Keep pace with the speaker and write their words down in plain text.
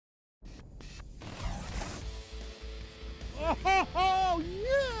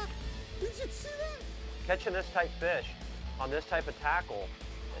Catching this type fish on this type of tackle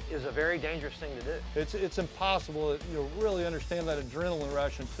is a very dangerous thing to do. It's impossible to really understand that adrenaline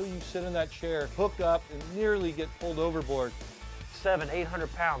rush until you sit in that chair, hook up, and nearly get pulled overboard. 700,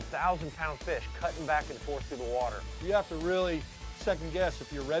 800 pound, 1,000-pound fish cutting back and forth through the water. You have to really second guess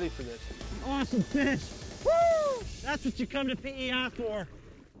if you're ready for this. Awesome fish. Woo! That's what you come to PEI for.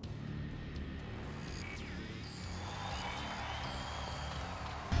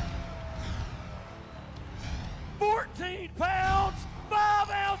 £14, 5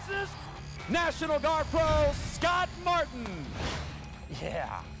 ounces. National Guard Pro, Scott Martin.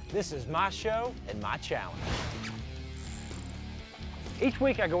 Yeah, this is my show and my challenge. Each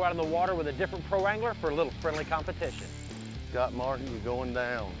week I go out in the water with a different pro angler for a little friendly competition. Scott Martin, you're going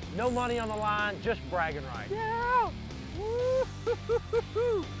down. No money on the line, just bragging rights. Yeah!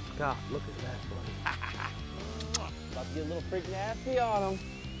 Woo-hoo-hoo-hoo-hoo. God, look at that, buddy. About to get a little freak nasty on him.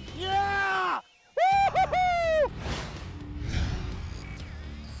 Yeah! Woo-hoo-hoo!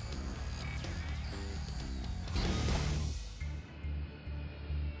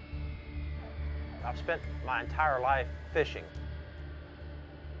 I've spent my entire life fishing.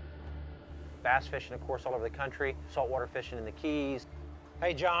 Bass fishing, of course, all over the country, saltwater fishing in the Keys.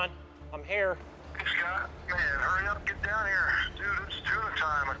 Hey, John, I'm here. Hey, Scott, man, hurry up, get down here. Dude, it's tuna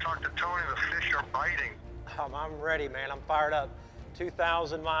time. I talked to Tony, the fish are biting. I'm ready, man. I'm fired up.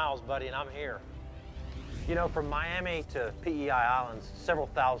 2,000 miles, buddy, and I'm here. You know, from Miami to PEI Islands, several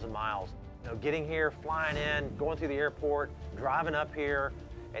thousand miles. You know, getting here, flying in, going through the airport, driving up here,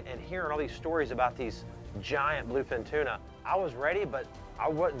 and hearing all these stories about these giant bluefin tuna. I was ready, but I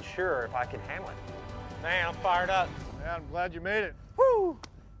wasn't sure if I could handle it. Man, I'm fired up. Man, I'm glad you made it. Woo!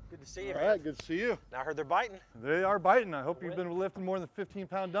 Good to see you, All man. right, good to see you. Now I heard they're biting. They are biting. I hope you've been lifting more than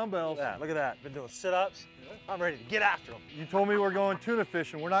 15-pound dumbbells. Yeah, look at that. Been doing sit-ups. I'm ready to get after them. You told me we're going tuna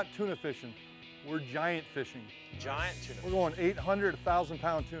fishing. We're not tuna fishing. We're giant fishing. Giant tuna. We're going 800,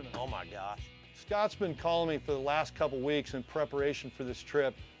 1,000-pound tuna. Oh my gosh. Scott's been calling me for the last couple weeks in preparation for this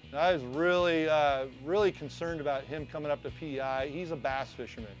trip. And I was really concerned about him coming up to PEI. He's a bass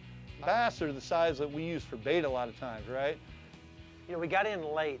fisherman. Bass are the size that we use for bait a lot of times, right? You know, we got in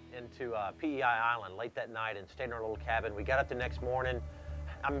late into PEI Island, late that night, and stayed in our little cabin. We got up the next morning.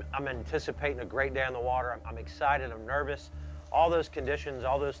 I'm anticipating a great day on the water. I'm excited, I'm nervous. All those conditions,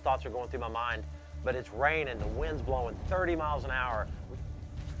 all those thoughts are going through my mind, but it's raining, the wind's blowing 30 miles an hour.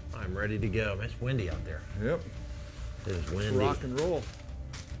 I'm ready to go. It's windy out there. Yep. It is windy. Rock and roll.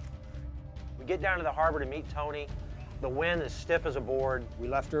 We get down to the harbor to meet Tony. The wind is stiff as a board. We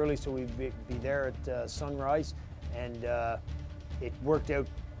left early so we'd be there at sunrise, and it worked out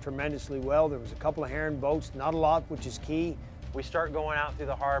tremendously well. There was a couple of herring boats, not a lot, which is key. We start going out through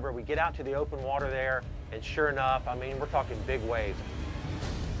the harbor. We get out to the open water there, and sure enough, I mean, we're talking big waves.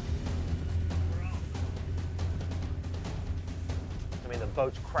 I mean, the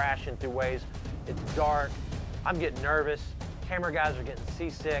boat's crashing through waves. It's dark. I'm getting nervous. Camera guys are getting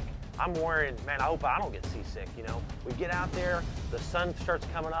seasick. I'm worried, man, I hope I don't get seasick, you know? We get out there, the sun starts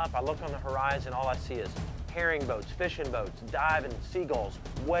coming up, I look on the horizon, all I see is herring boats, fishing boats, diving seagulls,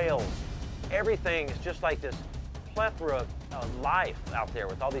 whales. Everything is just like this plethora of life out there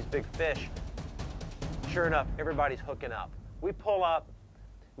with all these big fish. Sure enough, everybody's hooking up. We pull up,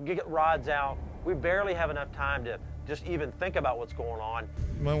 we get rods out, we barely have enough time to just even think about what's going on.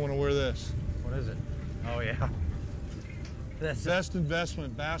 You might want to wear this. What is it? Oh yeah. Best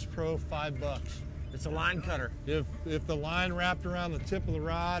investment, Bass Pro, $5. It's a line cutter. If the line wrapped around the tip of the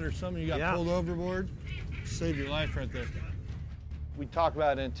rod or something, you got pulled overboard, save your life right there. We talk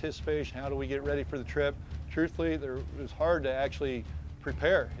about anticipation, how do we get ready for the trip? Truthfully, it was hard to actually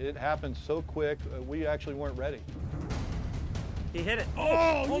prepare. It happened so quick, we actually weren't ready. He hit it.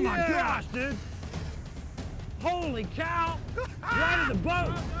 Oh my gosh, dude. Holy cow. Right in the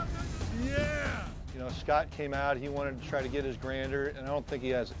boat. Yeah. You know, Scott came out, he wanted to try to get his grander, and I don't think he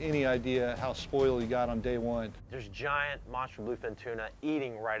has any idea how spoiled he got on day one. There's giant monster bluefin tuna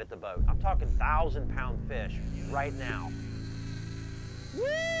eating right at the boat. I'm talking 1,000-pound fish right now. Woo!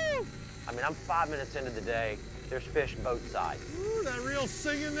 I mean, I'm 5 minutes into the day. There's fish boat side. Ooh, that reel's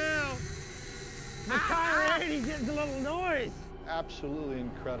singing now. The Kyrie 80 gets a little noise. Absolutely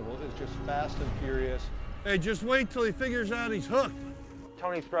incredible. It's just fast and furious. Hey, just wait till he figures out he's hooked.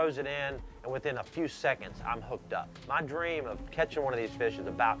 Tony throws it in, and within a few seconds, I'm hooked up. My dream of catching one of these fish is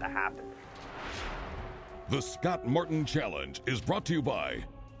about to happen. The Scott Martin Challenge is brought to you by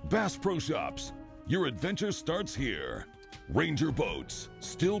Bass Pro Shops. Your adventure starts here. Ranger Boats,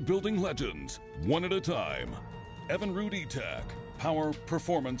 still building legends, one at a time. Evinrude E-TEC, power,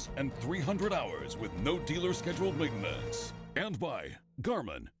 performance, and 300 hours with no dealer scheduled maintenance. And by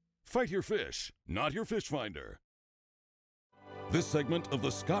Garmin, Fight your fish, not your fish finder. This segment of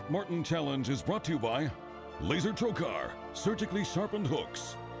the Scott Martin Challenge is brought to you by Laser Trokar, surgically sharpened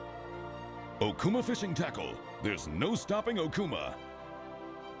hooks. Okuma Fishing Tackle, there's no stopping Okuma.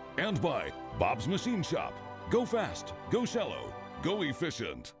 And by Bob's Machine Shop, go fast, go shallow, go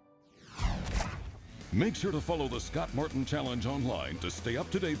efficient. Make sure to follow the Scott Martin Challenge online to stay up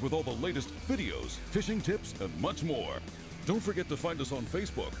to date with all the latest videos, fishing tips, and much more. Don't forget to find us on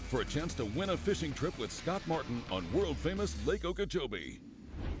Facebook for a chance to win a fishing trip with Scott Martin on world-famous Lake Okeechobee.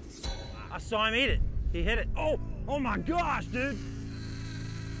 I saw him eat it. He hit it. Oh my gosh, dude.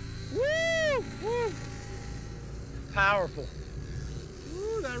 Woo! Woo! Powerful.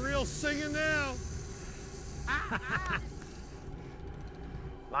 Ooh, that reel's singing now.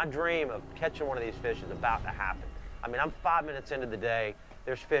 My dream of catching one of these fish is about to happen. I mean, I'm 5 minutes into the day.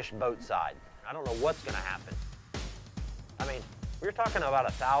 There's fish boat side. I don't know what's going to happen. I mean, we're talking about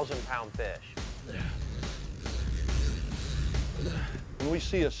a 1,000-pound fish. When we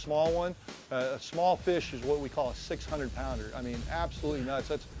see a small one, a small fish is what we call a 600-pounder. I mean, absolutely nuts.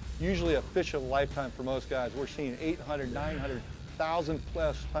 That's usually a fish of a lifetime for most guys. We're seeing 800, 900, 1,000+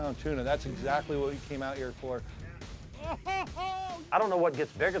 pound tuna. That's exactly what we came out here for. I don't know what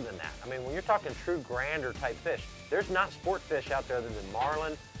gets bigger than that. I mean, when you're talking true grander type fish, there's not sport fish out there other than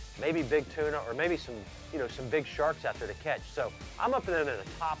marlin, maybe big tuna, or maybe some, some big sharks out there to catch. So I'm up in the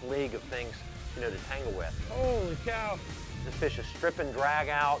top league of things, to tangle with. Holy cow. This fish is stripping drag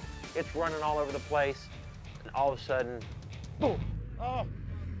out. It's running all over the place. And all of a sudden, boom. Oh,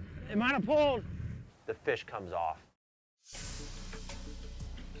 it might have pulled. The fish comes off.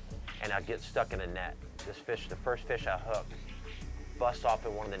 And I get stuck in a net. This fish, the first fish I hook, busts off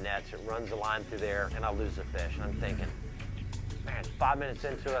in one of the nets. It runs the line through there, and I lose the fish. And I'm thinking, man, 5 minutes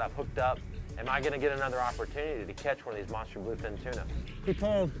into it, I've hooked up. Am I going to get another opportunity to catch one of these monster bluefin tuna? He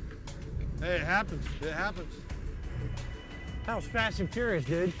pulled. Hey, it happens. It happens. That was fast and furious,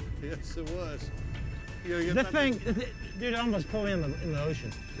 dude. Yes, it was. The thing, dude, almost pulled me in the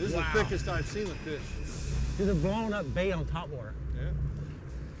ocean. This is the thickest I've seen the fish. Dude, a blown up bait on top water. Yeah.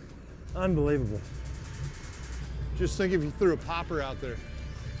 Unbelievable. Just think if you threw a popper out there.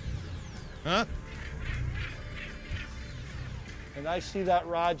 Huh? And I see that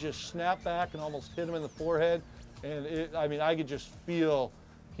rod just snap back and almost hit him in the forehead. And I mean, I could just feel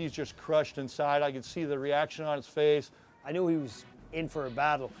he's just crushed inside. I could see the reaction on his face. I knew he was in for a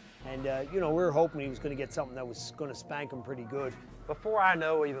battle, and we were hoping he was going to get something that was going to spank him pretty good. Before I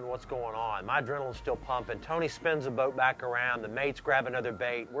know even what's going on, my adrenaline's still pumping. Tony spins the boat back around. The mates grab another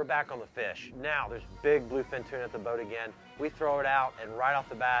bait. We're back on the fish. Now there's big bluefin tuna at the boat again. We throw it out, and right off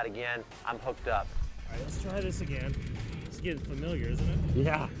the bat again, I'm hooked up. All right, let's try this again. It's getting familiar, isn't it?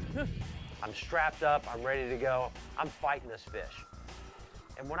 Yeah. I'm strapped up. I'm ready to go. I'm fighting this fish.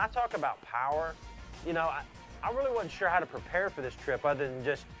 And when I talk about power, I really wasn't sure how to prepare for this trip other than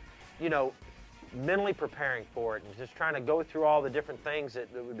just, mentally preparing for it and just trying to go through all the different things that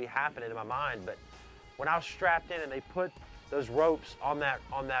would be happening in my mind. But when I was strapped in and they put those ropes on that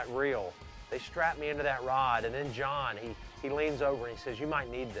reel, they strapped me into that rod, and then John, he leans over and he says, "You might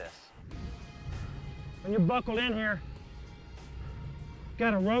need this." When you're buckled in here,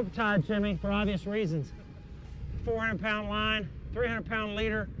 got a rope tied to me for obvious reasons. 400-pound line, 300-pound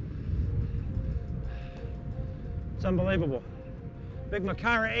leader. It's unbelievable. Big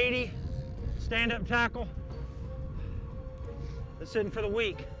Makira 80, stand-up tackle. It's sitting for the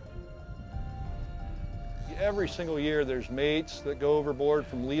week. Every single year there's mates that go overboard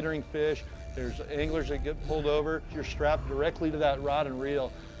from leadering fish. There's anglers that get pulled over. You're strapped directly to that rod and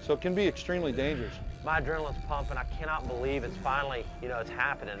reel, so it can be extremely dangerous. My adrenaline's pumping. I cannot believe it's finally, it's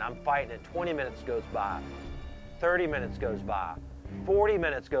happening. I'm fighting it. 20 minutes goes by, 30 minutes goes by, 40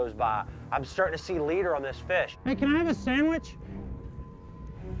 minutes goes by. I'm starting to see leader on this fish. Hey, can I have a sandwich?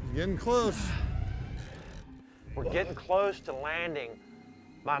 Getting close. We're getting close to landing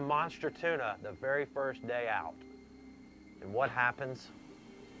my monster tuna the very first day out. And what happens?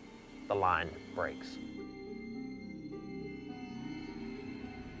 The line breaks.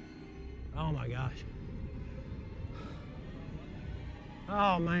 Oh my gosh.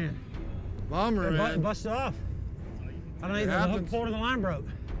 Oh man. Bummer, man. It busted off. I don't even know, the hook pulled and the line broke.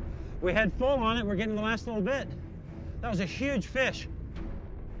 We had full on it, we're getting the last little bit. That was a huge fish.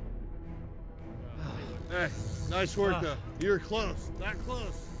 Hey, nice work though. You're close, that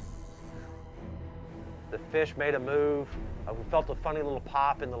close. The fish made a move. We felt a funny little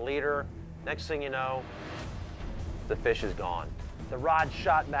pop in the leader. Next thing you know, the fish is gone. The rod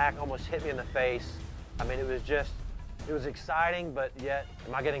shot back, almost hit me in the face. I mean, it was exciting, but yet,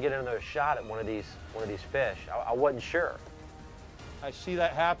 am I gonna get another shot at one of these fish? I wasn't sure. I see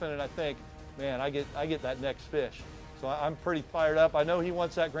that happen and I think, man, I get that next fish. So I'm pretty fired up. I know he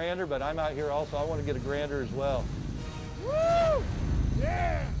wants that grander, but I'm out here also. I want to get a grander as well. Woo!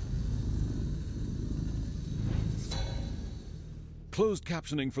 Yeah! Closed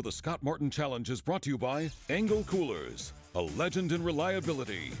captioning for the Scott Martin Challenge is brought to you by Engel Coolers, a legend in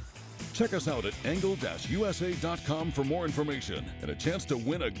reliability. Check us out at engel-usa.com for more information and a chance to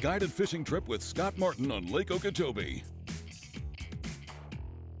win a guided fishing trip with Scott Martin on Lake Okeechobee.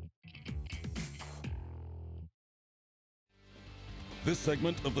 This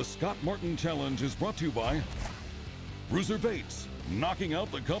segment of the Scott Martin Challenge is brought to you by Bruiser Baits, knocking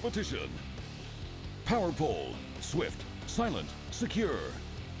out the competition. PowerPole, swift, silent, secure.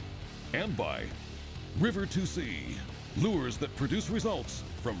 And by River to Sea, lures that produce results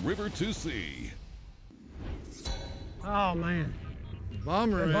from river to sea. Oh man.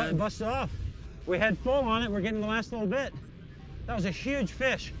 Bummer, man. It busted off. We had full on it. We're getting the last little bit. That was a huge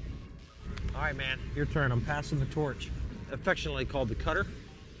fish. All right, man, your turn. I'm passing the torch. Affectionately called the cutter.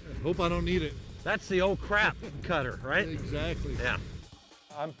 I hope I don't need it. That's the old crap cutter, right? Exactly. Yeah.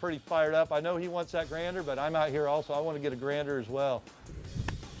 I'm pretty fired up. I know he wants that grander, but I'm out here also. I want to get a grander as well.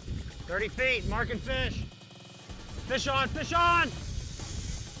 30 feet, marking fish. Fish on, fish on!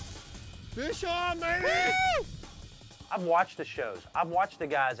 Fish on, baby! Woo! I've watched the shows. I've watched the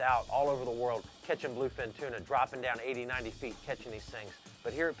guys out all over the world catching bluefin tuna, dropping down 80, 90 feet, catching these things.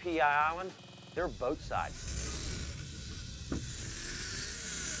 But here at PEI Island, they're boat side.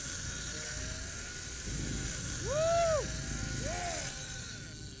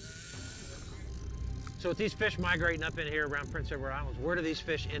 So with these fish migrating up in here around Prince Edward Islands, where do these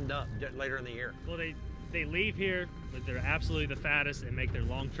fish end up later in the year? Well, they leave here, but they're absolutely the fattest and make their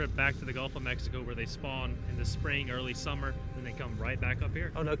long trip back to the Gulf of Mexico where they spawn in the spring, early summer, then they come right back up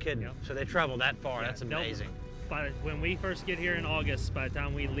here. Oh, no kidding. Yep. So they travel that far. Yeah, That's amazing. But when we first get here in August, by the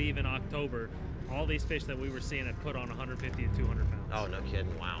time we leave in October, all these fish that we were seeing had put on 150 to 200 pounds. Oh, no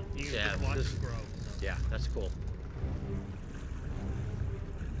kidding. Wow. You can Yeah, just watch them grow. So. Yeah, that's cool.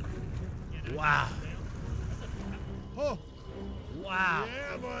 Wow. Oh, Wow.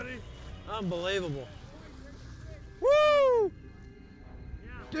 yeah, buddy. Unbelievable. Woo!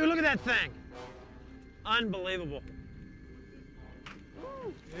 Dude, look at that thing. Unbelievable.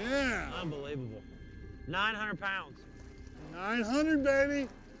 Yeah. Unbelievable. 900 pounds. 900, baby.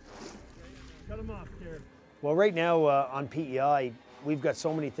 Cut them off, Jared. Well, right now on PEI, we've got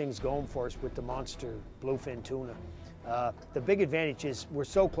so many things going for us with the monster bluefin tuna. The big advantage is we're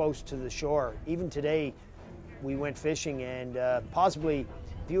so close to the shore. Even today, we went fishing and possibly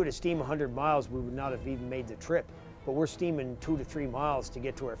if you were to steam 100 miles, we would not have even made the trip. But we're steaming 2 to 3 miles to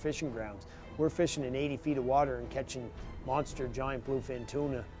get to our fishing grounds. We're fishing in 80 feet of water and catching monster giant bluefin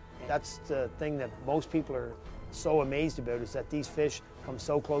tuna. That's the thing that most people are so amazed about, is that these fish come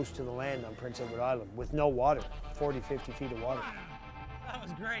so close to the land on Prince Edward Island with no water, 40, 50 feet of water. That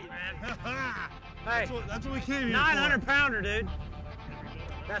was great, man. Hey, that's what we came here 900 pounder, dude.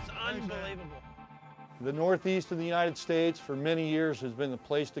 That's unbelievable. The northeast of the United States for many years has been the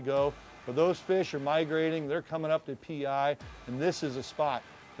place to go. But those fish are migrating, they're coming up to PEI, and this is a spot.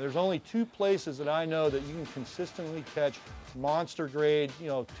 There's only 2 places that I know that you can consistently catch monster grade,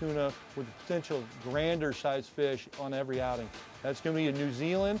 tuna with potential grander sized fish on every outing. That's going to be in New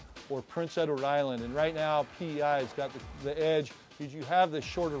Zealand or Prince Edward Island. And right now, PEI has got the edge because you have this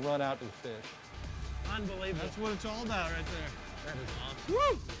shorter run out to the fish. Unbelievable. That's what it's all about right there. That is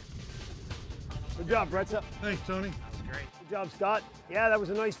awesome. Woo! Good job, Brett. Thanks, Tony. That's great. Good job, Scott. Yeah, that was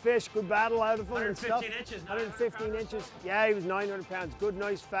a nice fish. Good battle out of him and stuff. 115 inches. 115 inches. Yeah, he was 900 pounds. Good,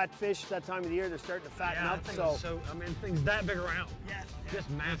 nice, fat fish. That time of the year, they're starting to fatten Yeah, up. that thing was I mean, things that big around. Yeah. Just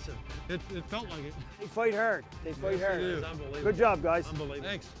massive. It felt like it. They fight hard. They fight Yes, hard. they do. It's unbelievable. Good job, guys. Unbelievable.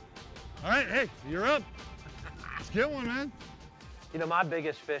 Thanks. All right, hey, you're up. Let's get one, man. My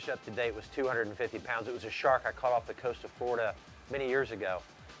biggest fish up to date was 250 pounds. It was a shark I caught off the coast of Florida many years ago.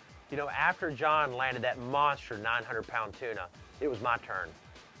 After John landed that monster 900-pound tuna, it was my turn.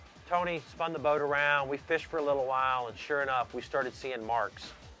 Tony spun the boat around, we fished for a little while, and sure enough, we started seeing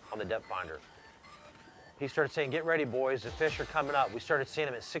marks on the depth finder. He started saying, "Get ready, boys, the fish are coming up." We started seeing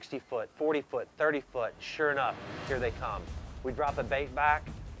them at 60 foot, 40 foot, 30 foot. Sure enough, here they come. We drop a bait back,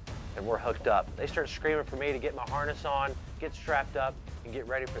 and we're hooked up. They start screaming for me to get my harness on, get strapped up, and get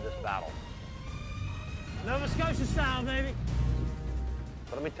ready for this battle. Nova Scotia style, baby.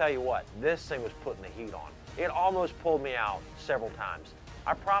 But let me tell you what, this thing was putting the heat on. It almost pulled me out several times.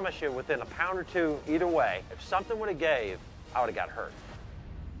 I promise you, within a pound or two, either way, if something would have gave, I would have got hurt.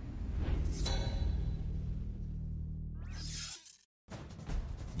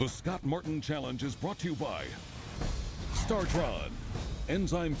 The Scott Martin Challenge is brought to you by Startron,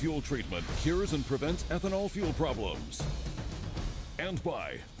 enzyme fuel treatment cures and prevents ethanol fuel problems. And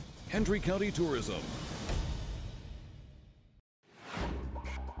by Hendry County Tourism.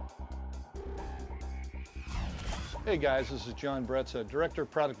 Hey guys, this is John Bretza, Director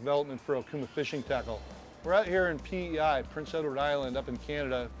of Product Development for Okuma Fishing Tackle. We're out here in PEI, Prince Edward Island up in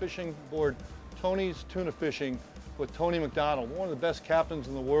Canada, fishing aboard Tony's Tuna Fishing with Tony McDonald, one of the best captains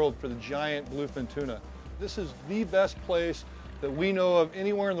in the world for the giant bluefin tuna. This is the best place that we know of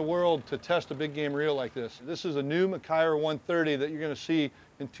anywhere in the world to test a big game reel like this. This is a new Minnkota 130 that you're going to see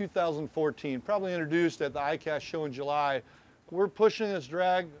in 2014, probably introduced at the ICAST show in July. We're pushing this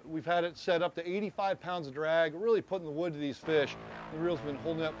drag. We've had it set up to 85 pounds of drag, really putting the wood to these fish. The reel's been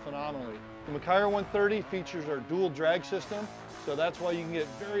holding up phenomenally. The Minnkota 130 features our dual drag system, so that's why you can get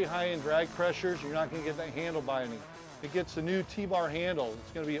very high-end drag pressures. You're not going to get that handle binding. It gets a new T-bar handle.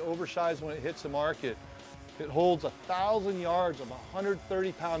 It's going to be oversized when it hits the market. It holds 1,000 yards of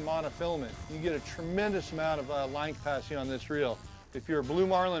 130-pound monofilament. You get a tremendous amount of line capacity on this reel. If you're a blue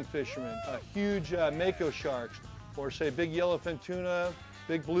marlin fisherman, a huge mako sharks, or say big yellowfin tuna,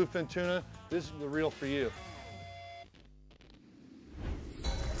 big bluefin tuna, this is the reel for you.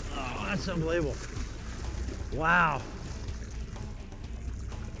 Oh, that's unbelievable. Wow.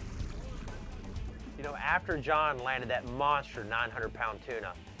 You know, after John landed that monster 900-pound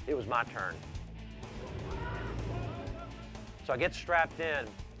tuna, it was my turn. So I get strapped in,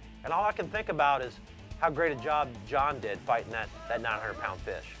 and all I can think about is how great a job John did fighting that 900-pound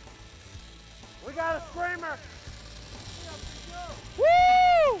fish. We got a screamer.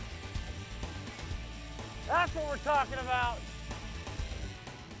 Woo! That's what we're talking about.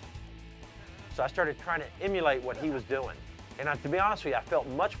 So I started trying to emulate what he was doing. And to be honest with you, I felt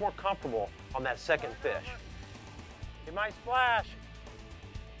much more comfortable on that second fish. He might splash.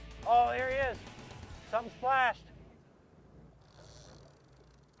 Oh, there he is. Something splashed.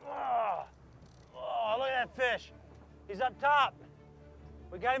 Oh, look at that fish. He's up top.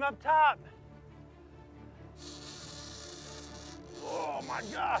 We got him up top. Oh my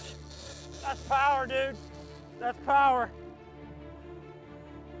gosh. That's power, dude. That's power.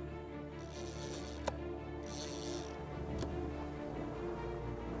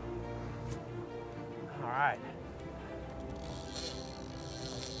 All right.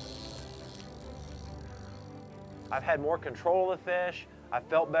 I've had more control of the fish. I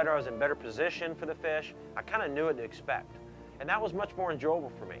felt better. I was in better position for the fish. I kind of knew what to expect. And that was much more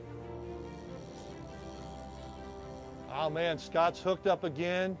enjoyable for me. Oh man, Scott's hooked up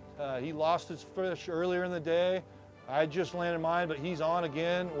again. He lost his fish earlier in the day. I just landed mine, but he's on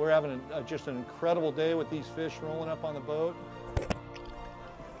again. We're having just an incredible day with these fish rolling up on the boat.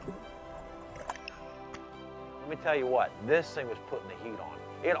 Let me tell you what, this thing was putting the heat on.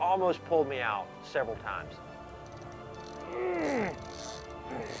 It almost pulled me out several times.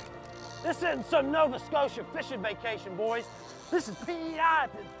 This isn't some Nova Scotia fishing vacation, boys. This is PEI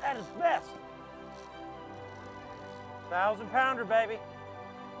at its best. 1,000-pounder, baby.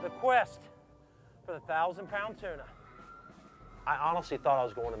 The quest for the 1,000-pound tuna. I honestly thought I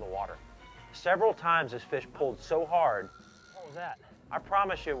was going in the water. Several times this fish pulled so hard. What was that? I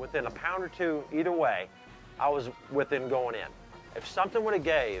promise you, within a pound or two, either way, I was within going in. If something would have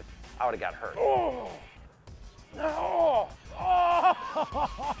gave, I would have got hurt. Oh! No!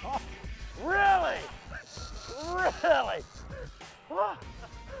 Oh! Really? Really?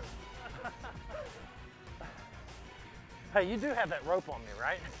 Hey, you do have that rope on me,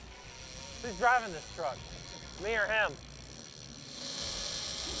 right? Who's driving this truck? Me or him?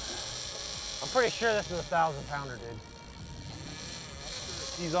 I'm pretty sure this is a 1,000-pounder, dude.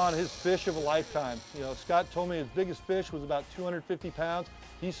 He's on his fish of a lifetime. You know, Scott told me his biggest fish was about 250 pounds.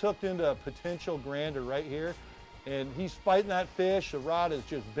 He's hooked into a potential grander right here, and he's fighting that fish. The rod is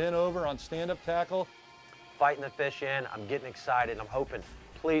just bent over on stand-up tackle. Fighting the fish in, I'm getting excited, and I'm hoping,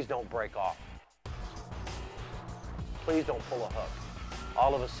 please don't break off. Please don't pull a hook.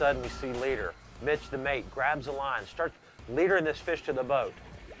 All of a sudden, we see Leader, Mitch the mate, grabs the line, starts leadering this fish to the boat.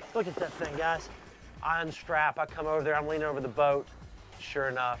 Look at that thing, guys. I unstrap, I come over there, I'm leaning over the boat. Sure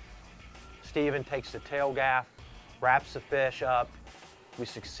enough, Steven takes the tail gaff, wraps the fish up. We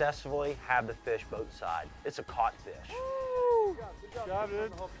successfully have the fish boat side. It's a caught fish. Woo! Good job,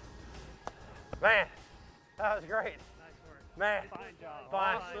 dude. Man, that was great. Nice work. Man, Fine job.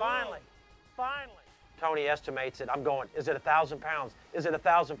 finally. Tony estimates it. I'm going, is it 1,000 pounds? Is it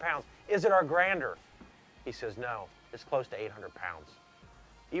 1,000 pounds? Is it our grander? He says, no, it's close to 800 pounds.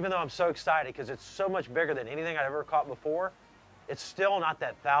 Even though I'm so excited because it's so much bigger than anything I've ever caught before, it's still not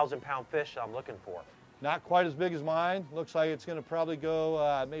that 1,000-pound fish that I'm looking for. Not quite as big as mine. Looks like it's going to probably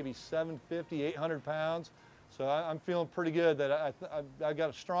go maybe 750, 800 pounds. So I'm feeling pretty good that I got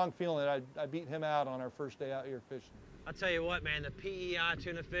a strong feeling that I beat him out on our first day out here fishing. I'll tell you what, man, the PEI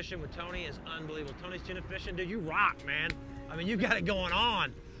tuna fishing with Tony is unbelievable. Tony's tuna fishing, dude, you rock, man. I mean, you got it going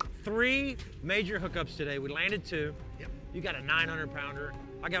on. 3 major hookups today. We landed 2. Yep. You got a 900 pounder.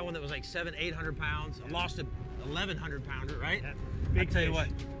 I got one that was like 700-800 pounds. I lost a 1,100 pounder, right? Yep. I'll tell you what,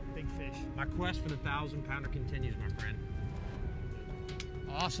 Big fish. my quest for the 1,000 pounder continues, my friend.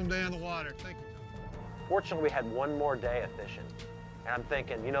 Awesome day on the water. Thank you. Fortunately, we had one more day of fishing. And I'm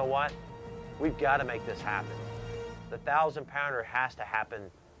thinking, you know what? We've got to make this happen. The 1,000 pounder has to happen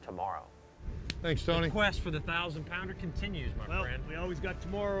tomorrow. Thanks, Tony. The quest for the 1,000 pounder continues, my friend. We always got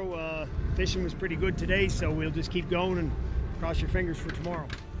tomorrow. Fishing was pretty good today, so we'll just keep going and cross your fingers for tomorrow.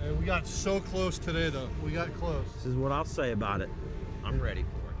 Hey, we got so close today, though. We got close. This is what I'll say about it. I'm ready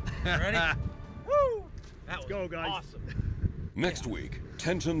for it. Ready? Woo! Let's go, guys. Awesome. Next week,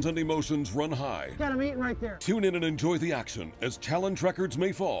 tensions and emotions run high. Got him eating right there. Tune in and enjoy the action as challenge records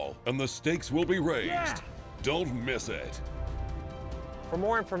may fall and the stakes will be raised. Yeah. Don't miss it. For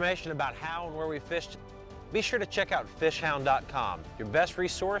more information about how and where we fished, be sure to check out fishhound.com, your best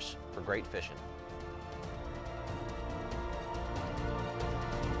resource for great fishing.